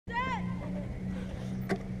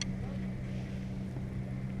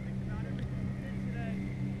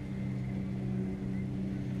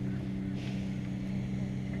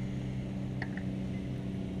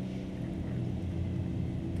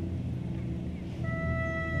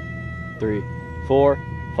3, 4,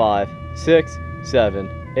 5, 6, 7,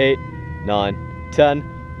 8, 9, 10,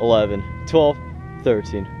 11, 12,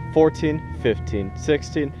 13, 14, 15,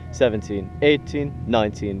 16, 17, 18,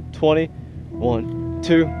 19, 20, 1,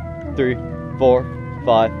 2, 3, 4,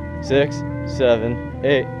 5, 6, 7,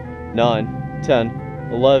 8, 9,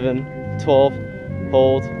 10, 11, 12,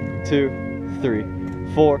 hold, 2, 3,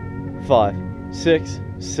 4, 5, 6,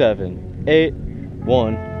 7, 8,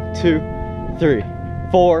 1, 2, 3,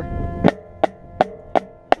 4.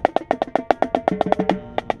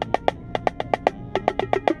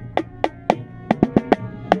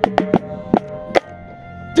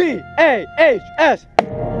 DAHS.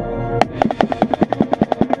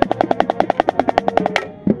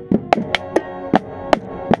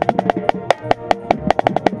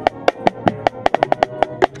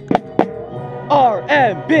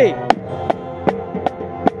 RMB.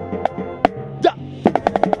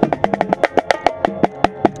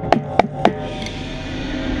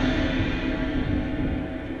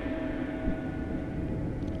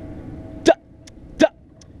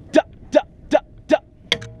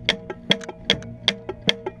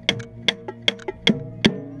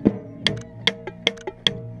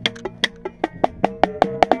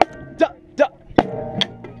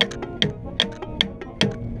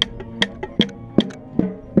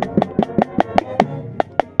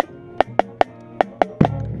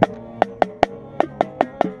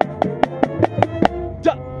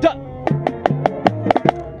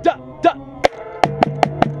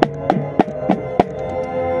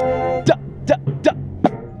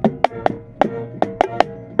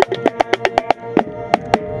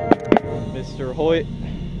 Mr. Hoyt.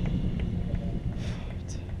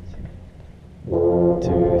 2,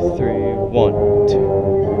 3, 1, 2,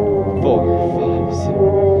 4, 5, 6,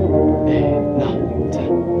 8, 9,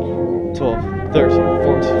 10, 12, 13,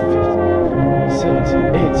 14, 15,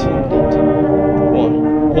 17, 18,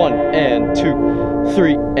 19, 1, and 2,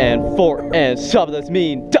 3, and 4, and stop. That's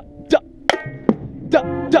mean. Da, da, da,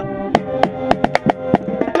 da.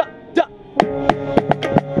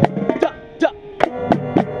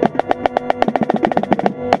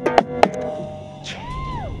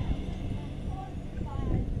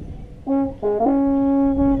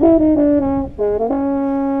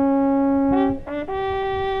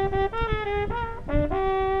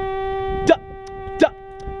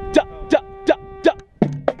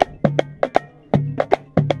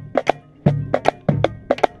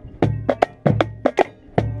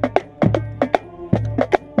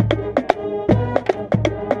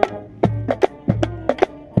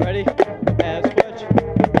 Ready? And switch.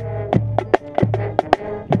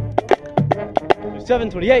 27,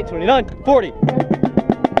 28, 29, 40.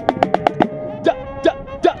 Da, da,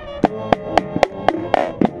 da.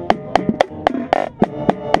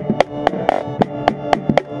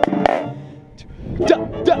 Da,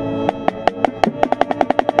 da.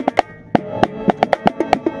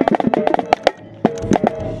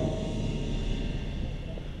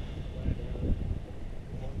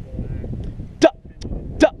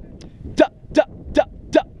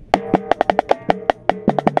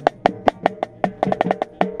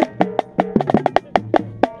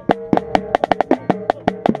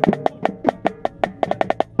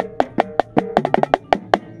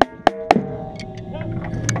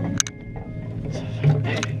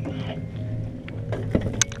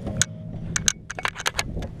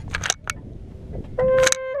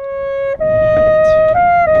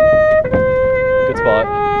 Good spot.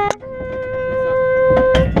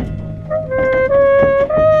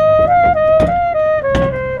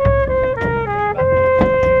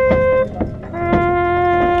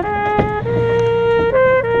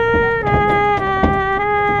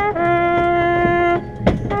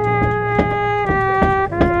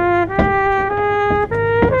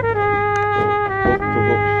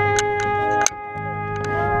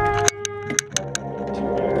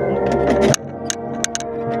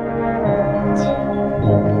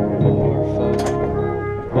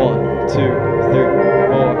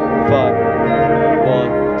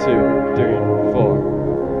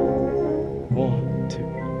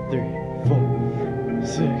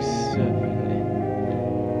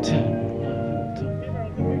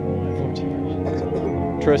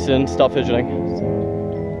 Tristan, stop fidgeting.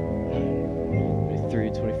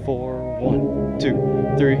 23, 24, 1,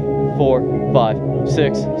 2, 3, 4, 5,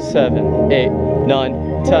 6, 7, 8,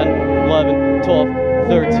 9, 10, 11, 12,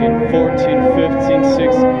 13, 14, 15,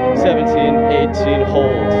 16, 17, 18,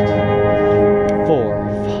 hold. 4,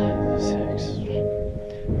 5, 6,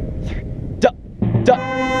 3, da, da,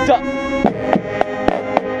 da.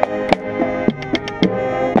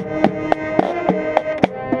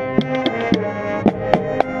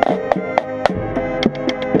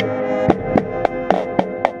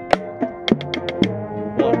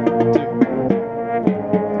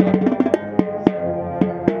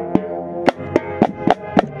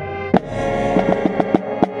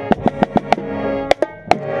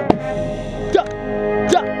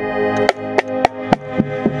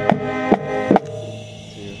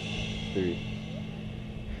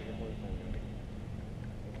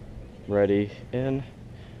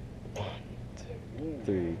 3,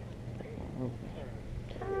 1,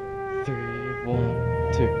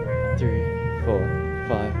 2, 3, 4,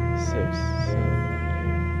 5, 6, 7,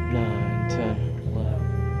 8, 9, 10, 11,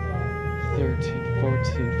 13,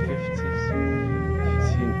 14,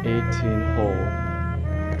 15, 18, hold.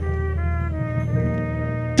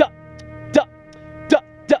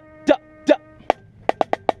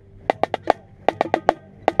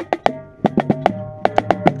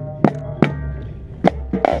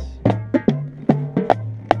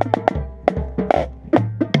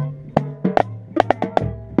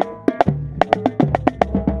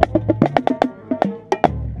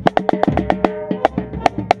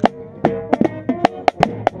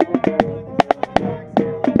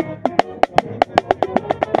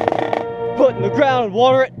 Put in the ground,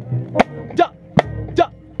 water it. Duck,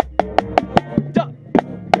 duck, duck,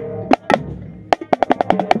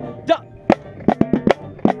 duck.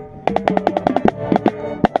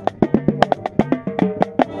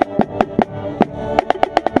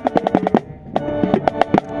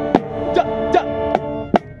 Duck, duck,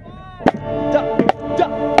 duck,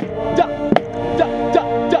 duck, duck, duck,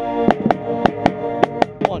 duck, duck.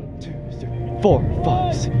 1, 2, 3, 4,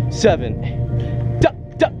 5, 6, 7, 8.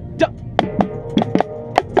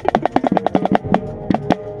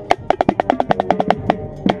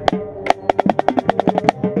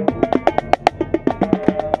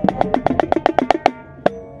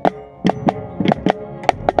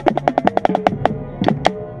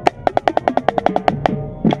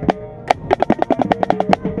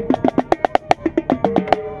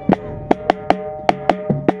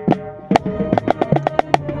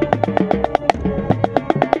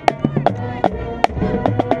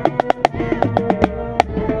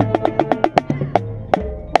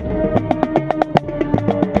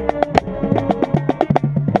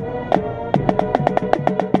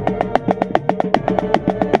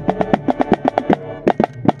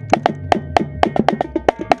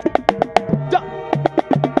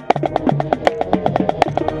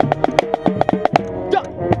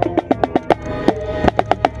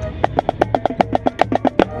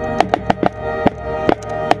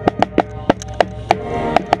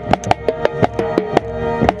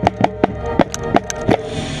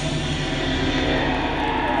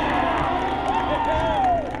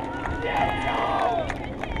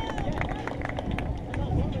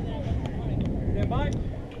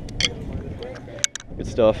 Good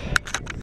stuff.